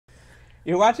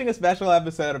You're watching a special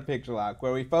episode of Picture Lock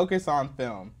where we focus on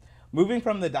film. Moving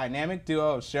from the dynamic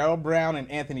duo of Cheryl Brown and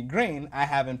Anthony Green, I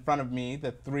have in front of me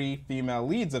the three female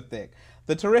leads of Thick,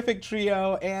 the terrific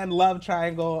trio and love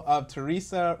triangle of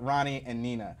Teresa, Ronnie, and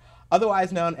Nina,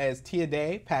 otherwise known as Tia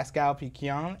Day, Pascale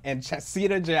Piquion, and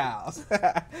Chaseedaw Giles.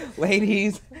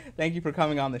 Ladies, thank you for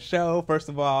coming on the show. First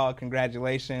of all,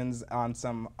 congratulations on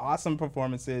some awesome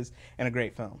performances and a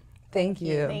great film. Thank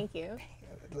you. Thank you.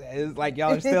 It's like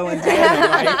y'all are still in tandem.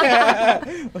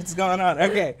 Like, what's going on?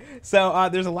 Okay, so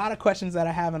there's a lot of questions that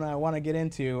I have and I want to get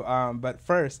into. But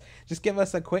first, just give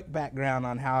us a quick background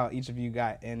on how each of you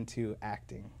got into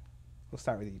acting. We'll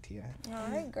start with you, Tia. All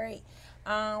right, great.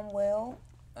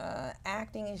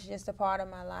 Acting is just a part of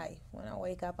my life. When I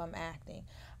wake up, I'm acting.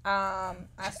 I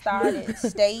started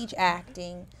stage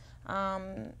acting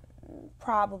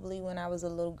probably when I was a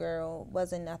little girl.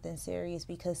 Wasn't nothing serious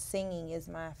because singing is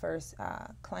my first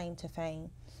claim to fame.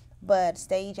 But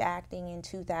stage acting in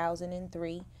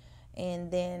 2003,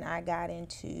 and then I got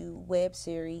into web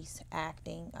series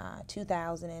acting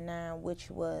 2009, which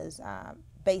was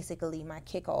basically my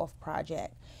kickoff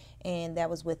project, and that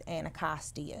was with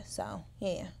Anacostia. So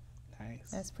yeah,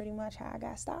 nice. That's pretty much how I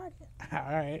got started.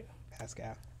 All right,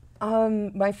 Pascale.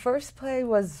 My first play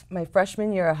was my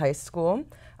freshman year of high school.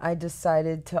 I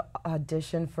decided to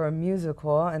audition for a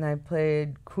musical, and I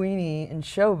played Queenie in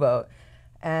Showboat.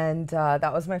 And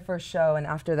that was my first show, and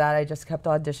after that I just kept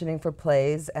auditioning for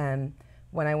plays, and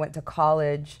when I went to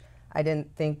college, I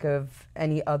didn't think of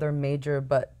any other major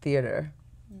but theater.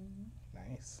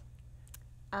 Nice.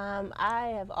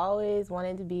 I have always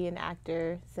wanted to be an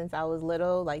actor since I was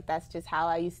little. Like, that's just how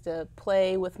I used to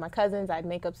play with my cousins. I'd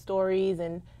make up stories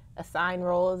and assign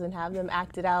roles and have them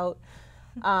acted out.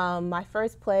 My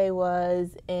first play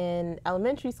was in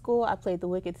elementary school. I played the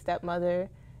wicked stepmother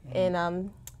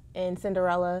in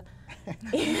Cinderella.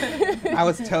 I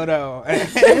was Toto.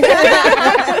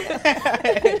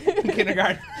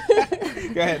 Kindergarten.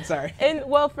 Go ahead, sorry. And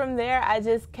well, from there, I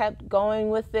just kept going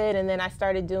with it, and then I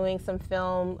started doing some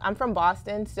film. I'm from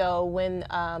Boston, so when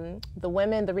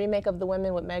the remake of The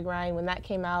Women with Meg Ryan, when that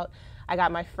came out, I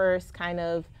got my first kind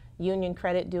of union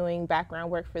credit doing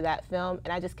background work for that film,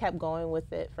 and I just kept going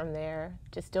with it from there,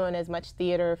 just doing as much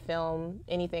theater, film,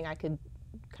 anything I could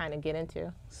kind of get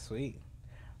into. Sweet.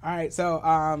 All right, so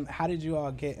how did you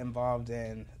all get involved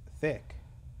in Thick?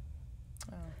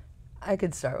 I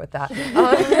could start with that.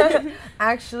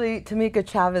 Actually, Tamika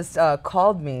Chavez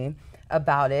called me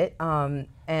about it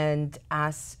and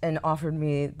asked and offered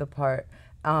me the part.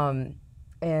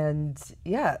 And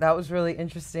yeah, that was really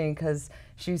interesting because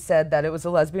she said that it was a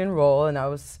lesbian role, and I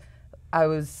was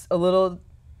a little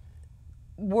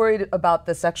worried about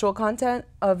the sexual content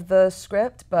of the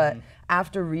script, but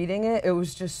after reading it, it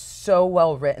was just so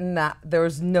well written that there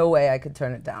was no way I could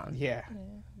turn it down. Yeah.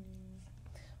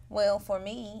 Well, for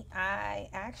me, I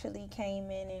actually came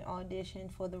in and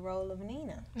auditioned for the role of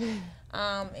Nina.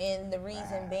 And the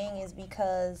reason being is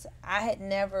because I had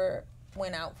never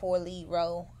went out for a lead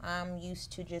role. I'm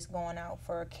used to just going out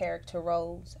for character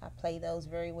roles. I play those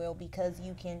very well because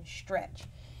you can stretch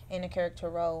in a character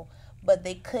role. But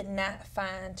they could not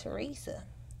find Teresa.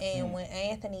 And when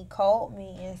Anthony called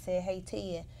me and said, "Hey,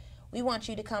 Tia, we want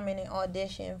you to come in and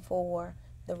audition for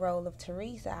the role of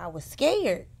Teresa," I was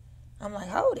scared. I'm like,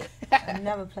 hold it. I've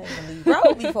never played a lead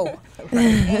role before.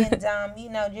 And, you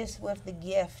know, just with the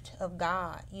gift of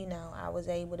God, you know, I was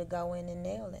able to go in and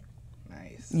nail it.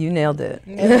 Nice. You nailed it.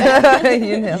 You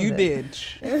nailed you it. did.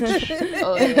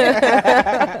 Oh,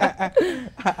 yeah.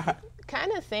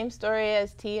 Kind of same story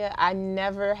as Tia. I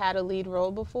never had a lead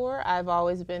role before. I've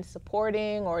always been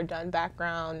supporting or done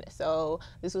background. So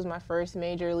this was my first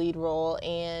major lead role,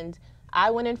 and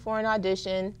I went in for an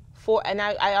audition and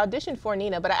I auditioned for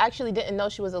Nina, but I actually didn't know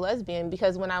she was a lesbian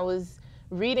because when I was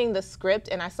reading the script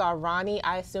and I saw Ronnie,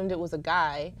 I assumed it was a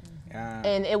guy.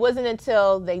 And it wasn't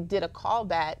until they did a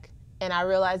callback and I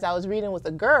realized I was reading with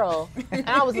a girl, and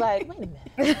I was like, wait a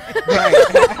minute.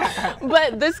 Right.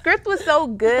 But the script was so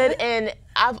good, and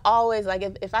I've always, like,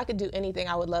 if I could do anything,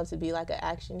 I would love to be like an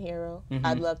action hero.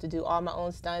 I'd love to do all my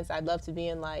own stunts. I'd love to be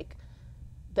in like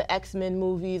the X-Men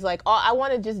movies. Like, I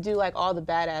want to just do like all the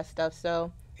badass stuff.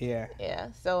 So yeah.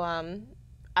 So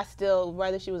I still,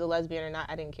 whether she was a lesbian or not,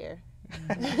 I didn't care.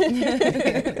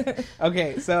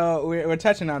 Okay, so we're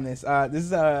touching on this. This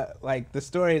is like the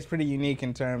story is pretty unique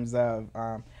in terms of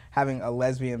having a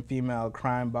lesbian female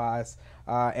crime boss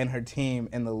and her team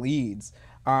in the leads.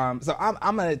 So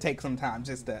I'm gonna take some time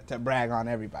just to brag on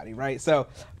everybody, right? So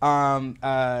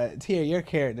Tia, your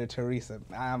character Teresa.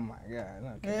 Oh my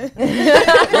God. Okay.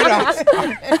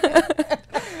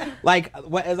 like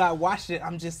as I watched it,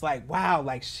 I'm just like, wow,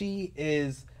 like she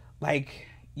is like,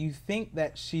 you think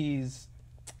that she's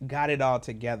got it all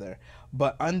together,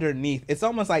 but underneath, it's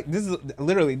almost like this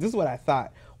is what I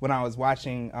thought when I was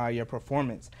watching your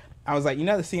performance. I was like, you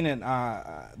know the scene in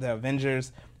the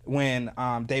Avengers when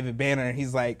David Banner,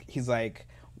 he's like,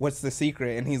 what's the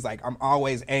secret? And he's like, I'm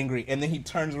always angry. And then he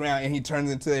turns around and he turns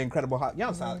into the Incredible Hulk.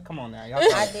 Y'all saw it. Come on now. Y'all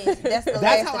saw it. That's the That's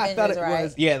last how I Avengers, felt it right?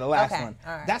 was. Yeah, the last Okay, one.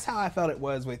 all right. That's how I felt it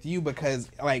was with you,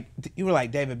 because like you were like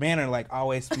David Banner, like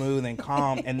always smooth and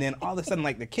calm. And then all of a sudden,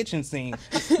 like the kitchen scene,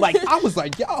 like I was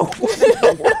like, yo, what in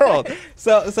the world?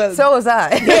 So was I.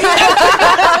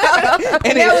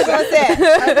 And That was on set.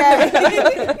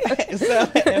 Okay.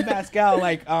 so, and Pascale,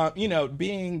 like, you know,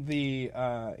 being the,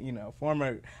 you know,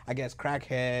 former, I guess,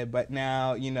 crackhead, but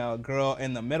now, you know, girl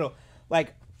in the middle,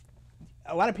 like,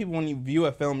 a lot of people, when you view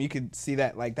a film, you could see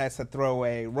that, like, that's a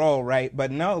throwaway role, right?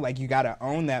 But no, like, you got to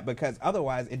own that, because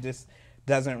otherwise it just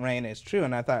doesn't reign as true.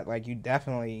 And I thought, like, you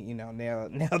definitely, you know,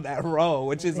 nailed that role,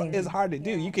 which is hard to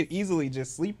do. You could easily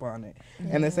just sleep on it.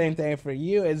 And the same thing for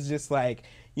you. It's just like,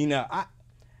 you know,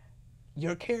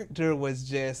 your character was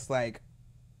just like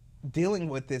dealing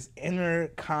with this inner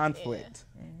conflict,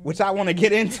 which I want to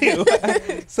get into.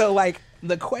 So like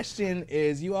the question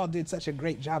is, you all did such a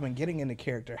great job in getting into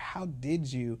character. How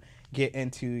did you get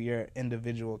into your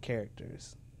individual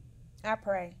characters? I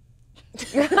pray.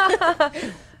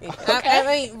 I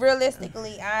mean,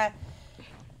 realistically, I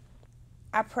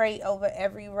pray over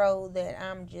every role that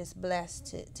I'm just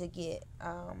blessed to get.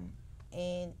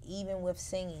 And even with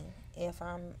singing, if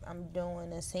I'm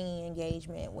doing a singing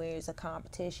engagement where it's a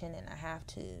competition and I have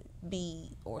to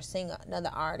be or sing another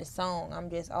artist's song, I'm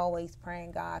just always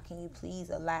praying, God, can you please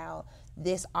allow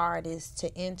this artist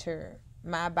to enter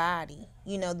my body,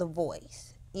 you know, the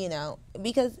voice, you know,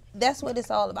 because that's what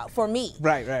it's all about for me.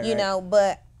 Right. You know,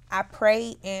 but I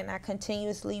pray and I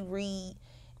continuously read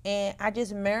and I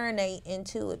just marinate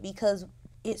into it because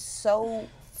it's so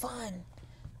fun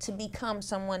to become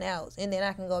someone else, and then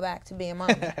I can go back to being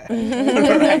mommy.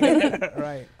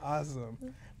 Right. Awesome.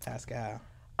 Pascale.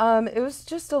 It was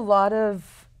just a lot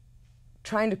of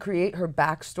trying to create her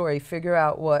backstory, figure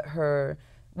out what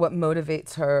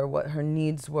motivates her, what her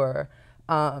needs were.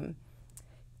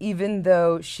 Even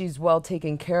though she's well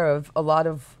taken care of, a lot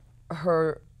of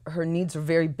her needs are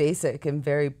very basic and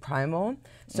very primal.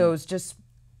 So it was just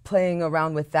playing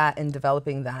around with that and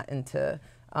developing that into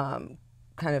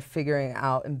kind of figuring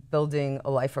out and building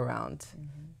a life around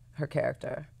her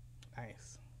character.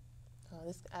 Nice.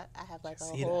 Oh, I have like a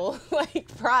whole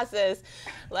like process.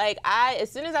 Like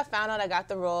as soon as I found out I got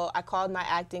the role, I called my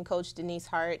acting coach, Denise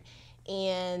Hart,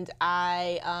 and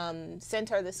I sent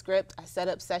her the script. I set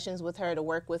up sessions with her to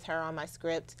work with her on my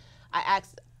script. I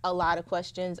asked a lot of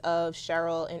questions of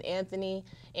Cheryl and Anthony.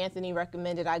 Anthony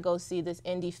recommended I go see this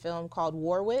indie film called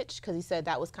War Witch because he said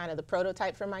that was kind of the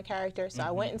prototype for my character. So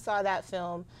I went and saw that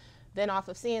film. Then off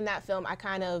of seeing that film, I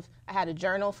had a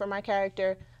journal for my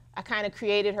character. I kind of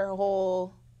created her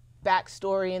whole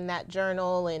backstory in that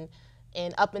journal and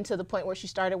up until the point where she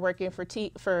started working for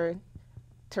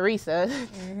Teresa.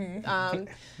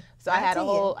 So I had a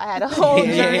whole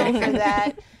journal for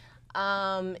that.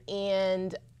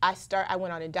 And I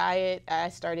went on a diet. I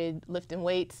started lifting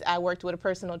weights. I worked with a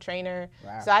personal trainer.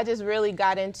 Wow. So I just really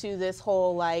got into this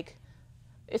whole like,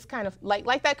 it's kind of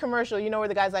like that commercial, you know, where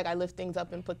the guy's like, I lift things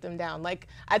up and put them down. Like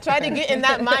I tried to get in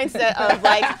that mindset of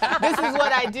like, this is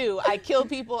what I do. I kill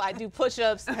people. I do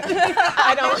push-ups.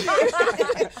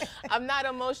 I'm not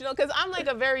emotional because I'm like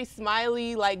a very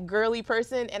smiley, like girly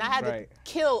person, and I had to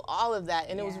kill all of that,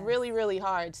 and it was really, really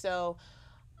hard. So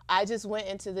I just went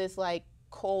into this like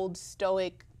cold,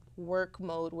 stoic work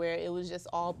mode where it was just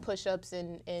all push-ups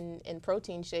and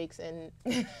protein shakes and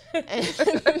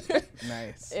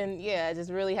Nice. And yeah, I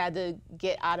just really had to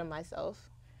get out of myself.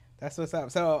 That's what's up.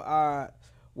 So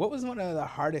what was one of the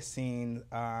hardest scenes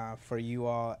for you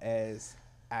all as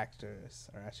actors,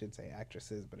 or I should say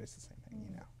actresses, but it's the same thing,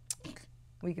 you know?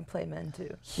 We can play men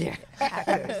too. Yeah.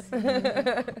 Actors. You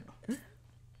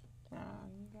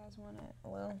guys want to,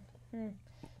 well,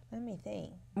 let me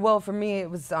think. Well, for me, it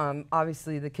was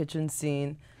obviously the kitchen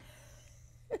scene.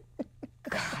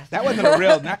 That wasn't a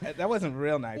real. That wasn't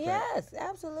real knife. Yes,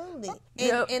 absolutely.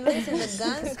 And listen, the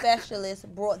gun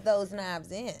specialist brought those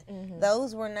knives in.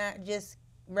 Those were not just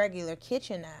regular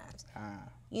kitchen knives.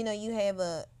 You know, you have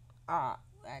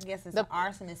I guess it's an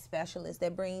arsonist specialist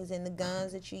that brings in the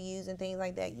guns that you use and things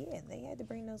like that. Yeah, they had to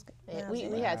bring those knives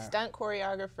in. We had stunt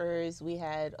choreographers. We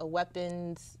had a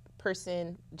weapons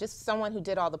person, just someone who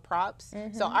did all the props.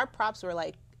 So our props were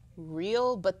like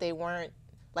real, but they weren't,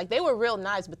 like they were real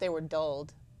knives, but they were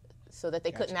dulled. so that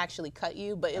they couldn't actually cut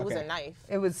you, but it was a knife.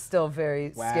 It was still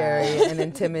very scary and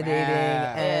intimidating,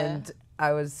 and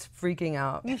I was freaking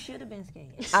out. You should have been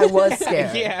scared. I was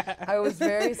scared. I was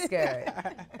very scared.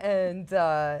 And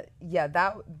yeah,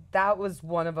 that was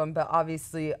one of them. But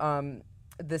obviously,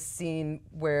 the scene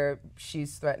where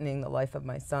she's threatening the life of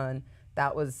my son,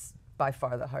 that was by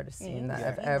far the hardest scene that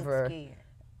I've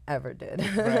ever did.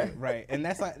 Right. And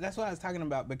that's what I was talking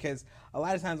about, because a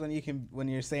lot of times when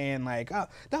you're saying like, oh,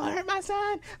 don't hurt my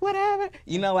son, whatever,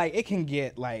 you know, like it can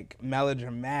get like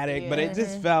melodramatic, but it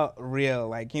just felt real,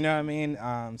 like, you know what I mean?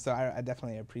 So I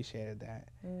definitely appreciated that.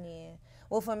 Yeah.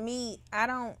 Well, for me,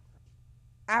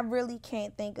 I really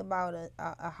can't think about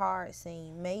a hard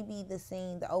scene. Maybe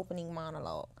the opening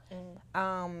monologue.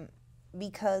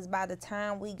 Because by the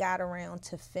time we got around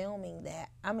to filming that,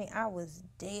 I mean, I was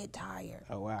dead tired.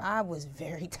 Oh, wow. I was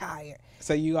very tired.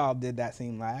 So you all did that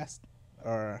scene last?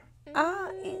 Or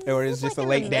it was just a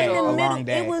late day, a long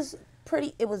day? It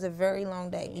was a very long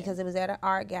day because it was at an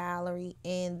art gallery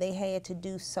and they had to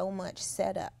do so much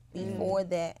setup before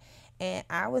that. And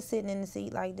I was sitting in the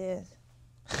seat like this,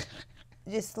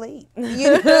 just sleep. You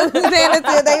know what I'm saying?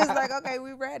 Until they was like, okay,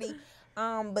 we ready.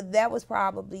 But that was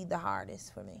probably the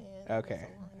hardest for me. Yeah,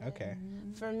 okay.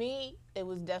 For me, it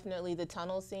was definitely the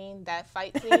tunnel scene, that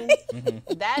fight scene.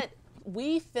 That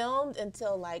we filmed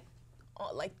until like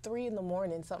 3 in the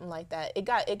morning, something like that. It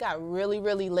got really,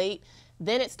 really late.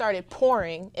 Then it started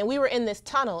pouring, and we were in this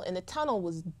tunnel, and the tunnel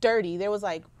was dirty. There was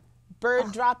like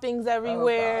bird droppings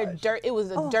everywhere. Dirt. It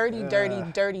was a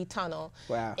dirty tunnel.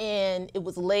 Wow. And it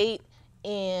was late,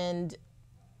 and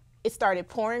it started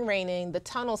pouring, raining. The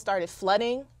tunnel started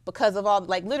flooding because of all,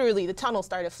 like literally the tunnel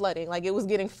started flooding. Like it was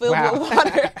getting filled with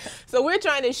water. So we're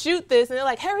trying to shoot this and they're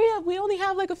like, hurry up, we only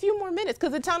have like a few more minutes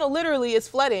because the tunnel literally is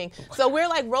flooding. So we're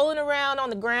like rolling around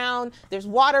on the ground. There's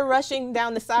water rushing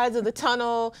down the sides of the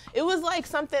tunnel. It was like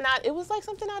something out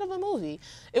of a movie.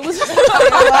 It was,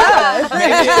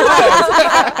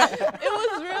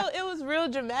 it was real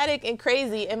dramatic and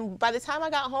crazy. And by the time I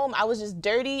got home, I was just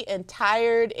dirty and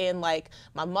tired and like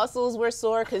my muscles were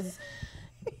sore because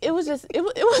it was a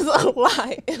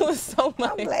lot. It was so much.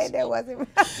 I'm glad that wasn't.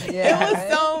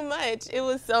 It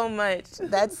was so much.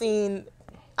 That scene,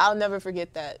 I'll never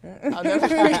forget that. I'll never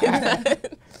forget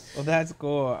that. Well, that's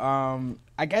cool.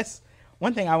 I guess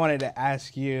one thing I wanted to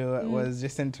ask you was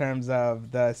just in terms of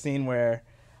the scene where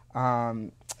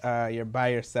you're by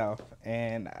yourself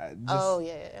and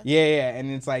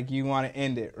and it's like you want to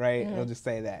end it, right? We'll just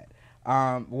say that.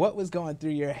 What was going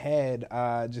through your head,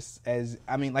 just as,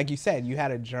 I mean, like you said, you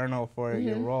had a journal for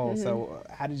your role, so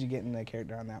how did you get in the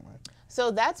character on that one?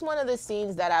 So that's one of the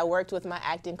scenes that I worked with my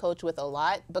acting coach with a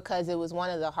lot because it was one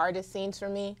of the hardest scenes for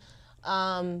me.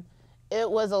 It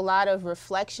was a lot of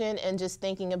reflection and just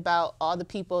thinking about all the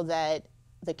people that,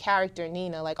 the character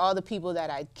Nina, like all the people that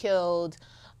I killed,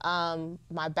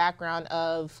 my background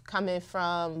of coming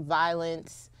from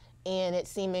violence and it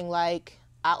seeming like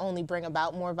I only bring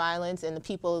about more violence and the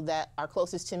people that are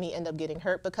closest to me end up getting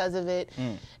hurt because of it.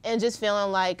 And just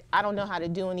feeling like I don't know how to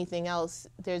do anything else.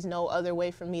 There's no other way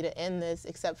for me to end this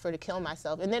except for to kill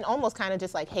myself. And then almost kind of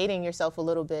just like hating yourself a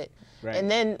little bit. Right.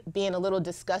 And then being a little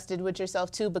disgusted with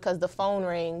yourself too because the phone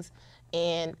rings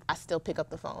and I still pick up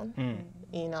the phone.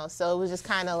 You know, so it was just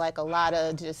kind of like a lot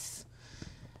of just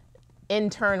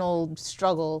internal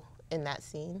struggle in that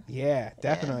scene. Yeah,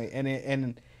 definitely.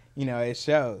 And you know, it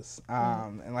shows.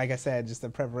 And like I said, just the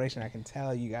preparation, I can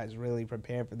tell you guys really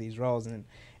prepared for these roles. And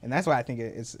that's why I think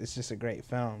it's just a great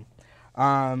film.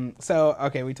 So,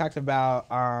 okay, we talked about,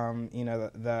 you know,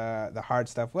 the hard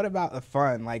stuff. What about the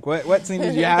fun? Like, what scene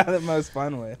did you have the most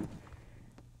fun with?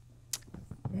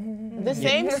 The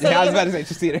same scene. I was about to say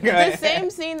Chaseedaw. The same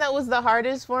scene that was the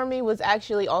hardest for me was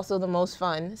actually also the most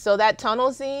fun. So that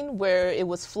tunnel scene where it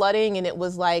was flooding and it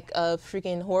was like a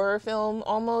freaking horror film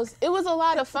almost. It was a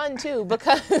lot of fun too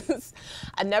because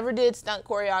I never did stunt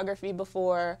choreography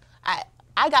before.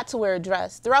 I got to wear a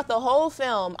dress. Throughout the whole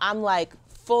film, I'm like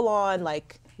full on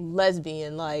like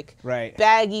lesbian, like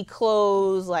baggy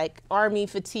clothes, like army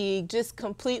fatigue, just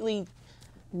completely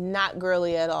not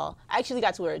girly at all. I actually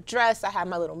got to wear a dress. I had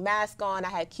my little mask on. I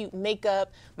had cute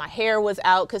makeup. My hair was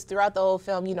out because throughout the whole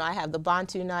film, you know, I have the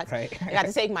bantu knots. I got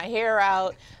to take my hair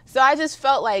out. So I just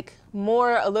felt like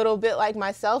a little bit like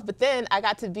myself. But then I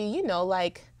got to be, you know,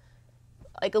 like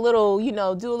a little, you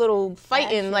know, do a little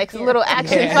fighting, like a little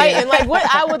action fighting, like what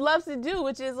I would love to do,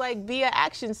 which is like be an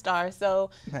action star. So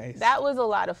that was a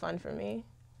lot of fun for me.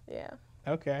 Yeah.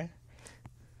 Okay.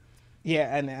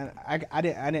 Yeah, and I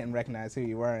didn't recognize who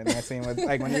you were in that scene. With,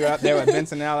 like when you were up there with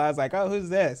Vincent L, I was like, oh, who's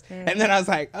this? And then I was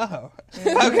like, oh,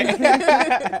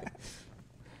 okay.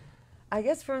 I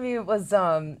guess for me it was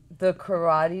the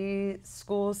karate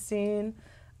school scene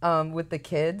with the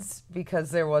kids,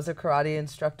 because there was a karate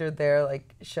instructor there,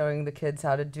 like showing the kids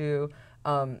how to do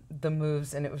the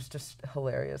moves, and it was just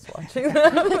hilarious watching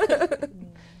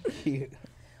them. Cute.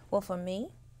 Well, for me,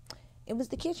 it was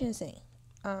the kitchen scene.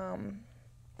 I'm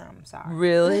sorry.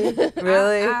 Really?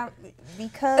 Really?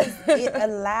 Because it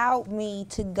allowed me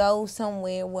to go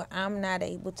somewhere where I'm not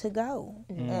able to go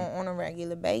on a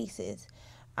regular basis.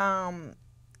 And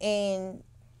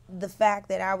the fact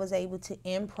that I was able to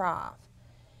improv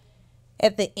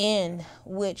at the end,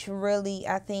 which really,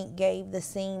 I think, gave the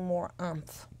scene more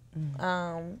oomph.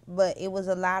 But it was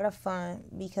a lot of fun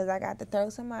because I got to throw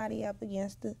somebody up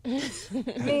against the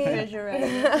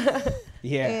refrigerator.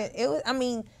 Yeah. And it was, I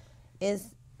mean,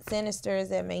 as sinister as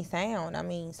that may sound, I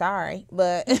mean, sorry,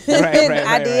 but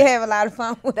I did have a lot of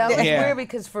fun with that. That was weird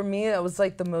because for me, that was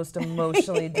like the most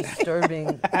emotionally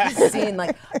disturbing scene.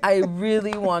 Like, I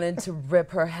really wanted to rip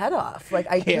her head off. Like,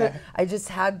 I just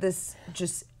had this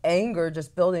anger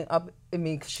just building up in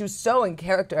me, 'cause she was so in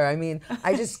character. I mean,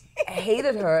 I just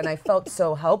hated her and I felt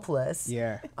so helpless.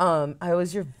 Yeah. I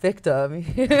was your victim.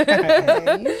 You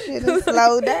should have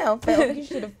slowed down. You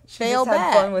should have fell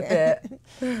back. Had fun with it.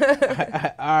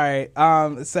 All right.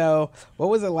 So what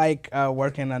was it like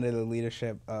working under the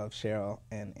leadership of Cheryl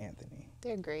and Anthony?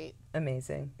 They're great.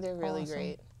 Amazing. They're really Awesome.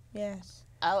 great. Yes.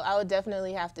 I would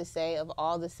definitely have to say, of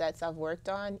all the sets I've worked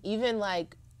on, even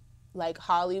like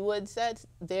Hollywood sets,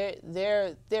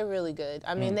 they're really good.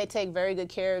 I mean, they take very good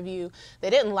care of you. They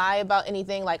didn't lie about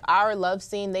anything. Like our love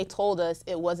scene, they told us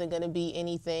it wasn't going to be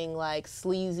anything like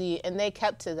sleazy, and they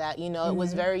kept to that. You know, it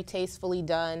was very tastefully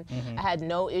done. I had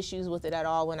no issues with it at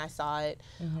all when I saw it.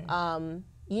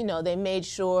 You know, they made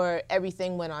sure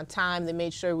everything went on time. They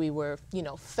made sure we were, you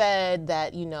know, fed.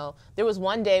 That, you know, there was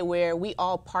one day where we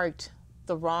all parked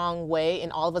the wrong way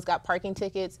and all of us got parking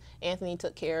tickets. Anthony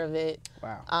took care of it.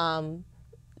 Wow.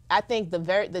 I think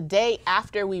the day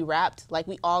after we wrapped, like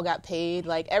we all got paid.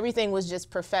 Like everything was just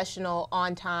professional,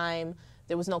 on time.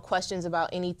 There was no questions about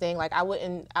anything. Like I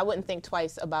wouldn't think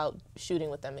twice about shooting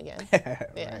with them again.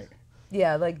 Yeah. Right.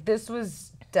 Yeah, like this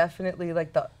was definitely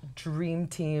like the dream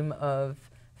team of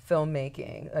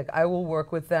filmmaking. Like I will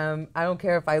work with them. I don't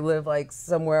care if I live like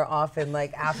somewhere off in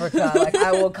like Africa. Like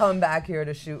I will come back here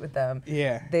to shoot with them.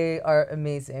 Yeah. They are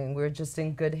amazing. We're just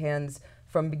in good hands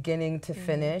from beginning to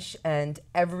finish, and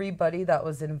everybody that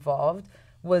was involved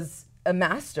was a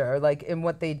master like in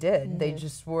what they did. They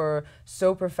just were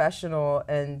so professional,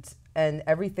 and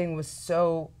everything was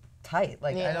so tight.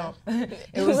 Like I don't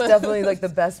it was definitely like the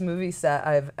best movie set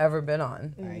I've ever been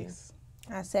on. Nice.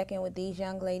 I second what these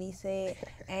young ladies said.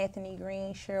 Anthony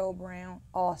Green, Cheryl Brown,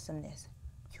 awesomeness.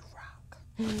 You rock.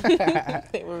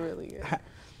 They were really good.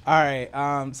 All right.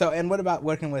 So, and what about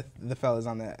working with the fellas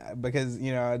on that? Because,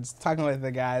 you know, just talking with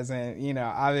the guys, and, you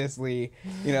know, obviously,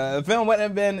 you know, the film wouldn't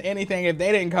have been anything if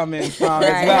they didn't come in strong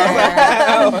as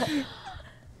well.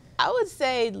 I would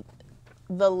say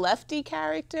the Lefty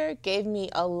character gave me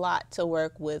a lot to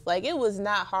work with. Like, it was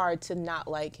not hard to not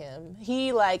like him.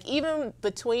 He, like, even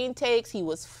between takes, he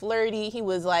was flirty. He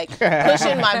was, like,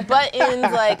 pushing my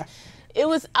buttons. Like,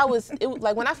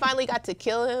 like, when I finally got to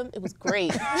kill him, it was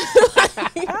great. Nice.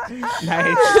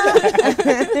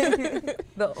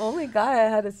 The only guy I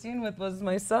had a scene with was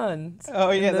my son.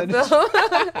 Oh,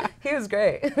 yeah. He was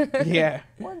great. Yeah.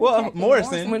 Well,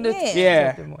 Morrison.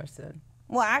 Yeah. Morrison.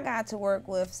 Well, I got to work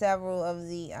with several of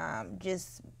the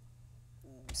just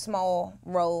small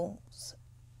roles.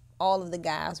 All of the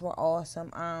guys were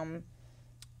awesome.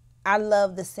 I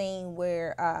love the scene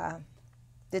where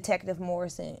Detective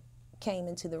Morrison came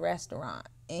into the restaurant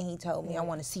and he told me, "I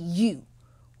want to see you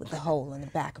with the hole in the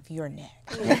back of your neck."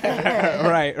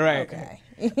 Right. Okay.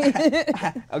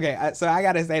 Okay. So I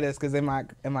gotta say this because in my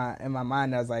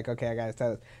mind I was like, okay, I gotta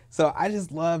tell this. So I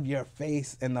just love your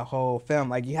face in the whole film.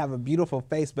 Like you have a beautiful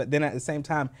face, but then at the same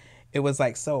time, it was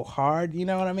like so hard. You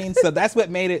know what I mean? So that's what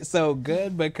made it so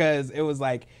good, because it was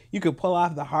like you could pull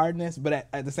off the hardness, but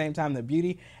at the same time the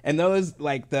beauty. And those,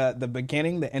 like the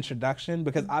beginning, the introduction,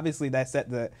 because obviously that set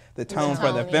the tone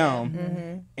for the film.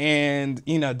 Mm-hmm. And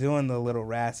you know, doing the little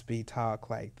raspy talk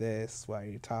like this while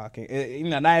you're talking, you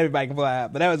know, not everybody can pull that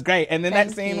out, but that was great. And then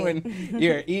that scene when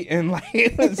you're eating, like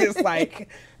it was just like,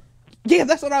 yeah,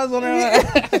 that's what I was wondering.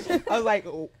 I was like,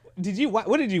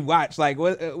 what did you watch? Like,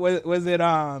 was it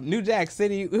New Jack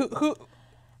City? Who?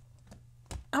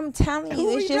 I'm telling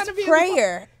you, it's just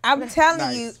prayer. I'm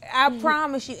telling you, I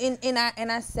promise you, and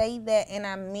I say that and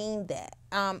I mean that.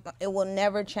 It will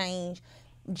never change.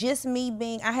 Just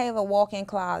me I have a walk-in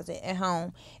closet at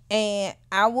home, and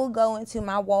I will go into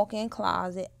my walk-in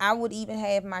closet. I would even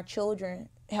have my children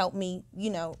help me, you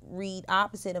know, read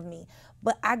opposite of me.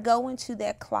 But I go into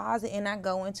that closet and I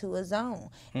go into a zone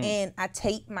and I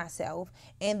tape myself,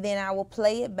 and then I will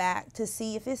play it back to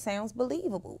see if it sounds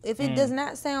believable. If it does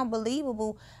not sound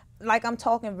believable, like I'm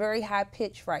talking very high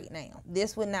pitch right now,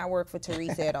 this would not work for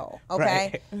Teresa at all.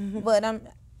 Okay. Right. But I'm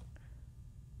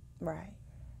right.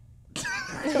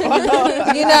 You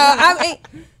know, I mean,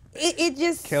 it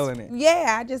just killing it.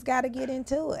 Yeah, I just got to get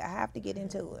into it. I have to get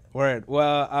into it. Word.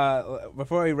 Well,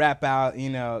 before we wrap out, you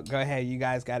know, go ahead. You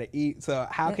guys got to eat. So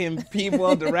how can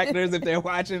people, directors, if they're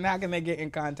watching, how can they get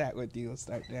in contact with you? Let's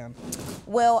start down.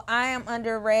 Well, I am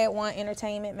under Red One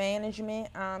Entertainment Management.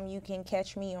 You can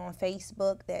catch me on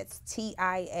Facebook. That's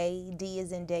TIAD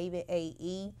as in David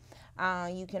AE.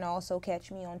 You can also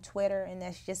catch me on Twitter, and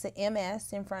that's just an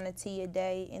MS in front of Tia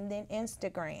Day, and then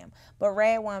Instagram. But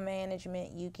Red One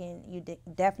Management, you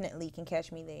definitely can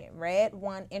catch me there.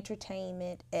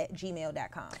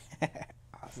 Red1entertainment@gmail.com.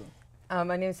 Awesome.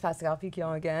 My name is Pascale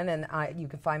Piquion again, and you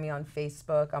can find me on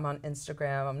Facebook. I'm on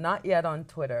Instagram. I'm not yet on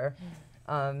Twitter.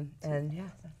 And yeah.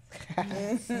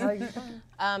 That's how you find.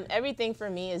 Everything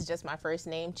for me is just my first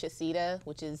name, Chaseedaw,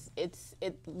 which is,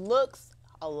 it looks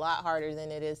a lot harder than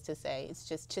it is to say. It's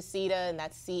just Chaseedaw, and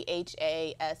that's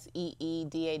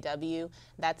CHASEEDAW.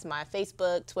 That's my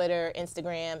Facebook, Twitter,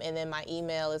 Instagram, and then my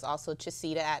email is also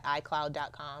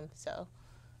chaseedaw@icloud.com. So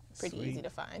pretty Sweet. easy to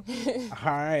find.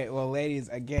 All right. Well, ladies,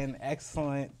 again,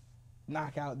 excellent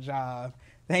knockout job.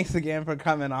 Thanks again for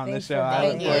coming on Thanks the show. for I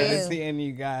look being forward here. to seeing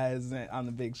you guys on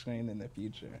the big screen in the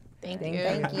future. Thank Thank you.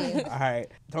 Thank you. All right.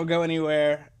 Don't go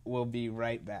anywhere. We'll be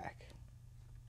right back.